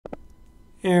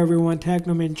Hey everyone,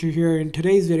 Technomentary here. In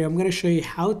today's video, I'm going to show you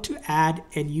how to add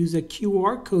and use a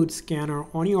QR code scanner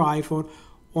on your iPhone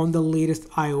on the latest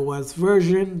iOS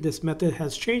version. This method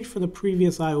has changed from the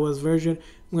previous iOS version.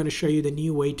 I'm going to show you the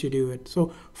new way to do it.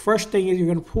 So first thing is you're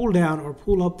going to pull down or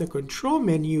pull up the control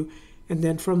menu, and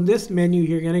then from this menu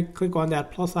you're going to click on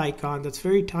that plus icon that's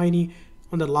very tiny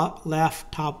on the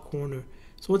left top corner.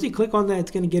 So once you click on that, it's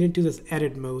going to get into this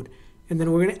edit mode, and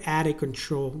then we're going to add a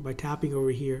control by tapping over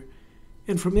here.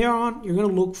 And from there on, you're going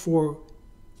to look for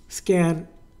scan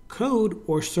code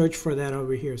or search for that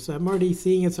over here. So I'm already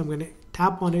seeing it, so I'm going to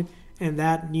tap on it, and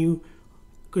that new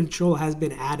control has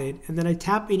been added. And then I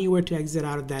tap anywhere to exit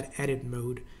out of that edit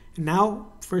mode. And now,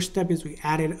 first step is we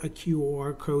added a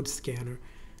QR code scanner.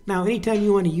 Now, anytime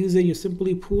you want to use it, you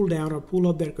simply pull down or pull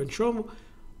up that control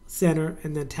center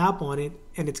and then tap on it,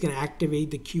 and it's going to activate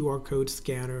the QR code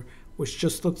scanner, which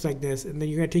just looks like this. And then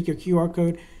you're going to take your QR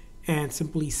code and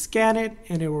simply scan it,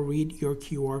 and it will read your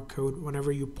QR code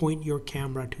whenever you point your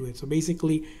camera to it. So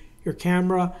basically, your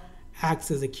camera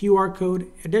acts as a QR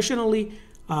code. Additionally,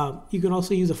 you can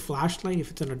also use a flashlight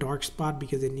if it's in a dark spot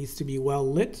because it needs to be well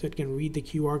lit, so it can read the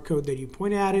QR code that you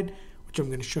point at it, which I'm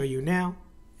going to show you now.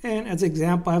 And as an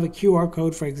example, I have a QR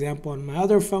code, for example, on my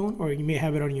other phone, or you may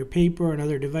have it on your paper or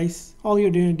another device. All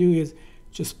you're going to do is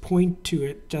just point to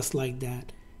it just like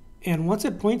that. And once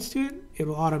it points to it, it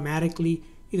will automatically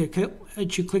either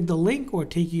let you click the link or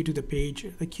take you to the page.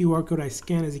 The QR code I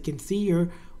scanned, as you can see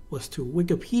here, was to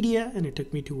Wikipedia, and it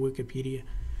took me to Wikipedia.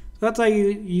 So that's how you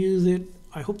use it.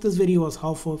 I hope this video was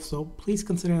helpful, so please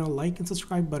consider a like and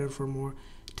subscribe button for more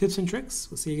tips and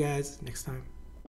tricks. We'll see you guys next time.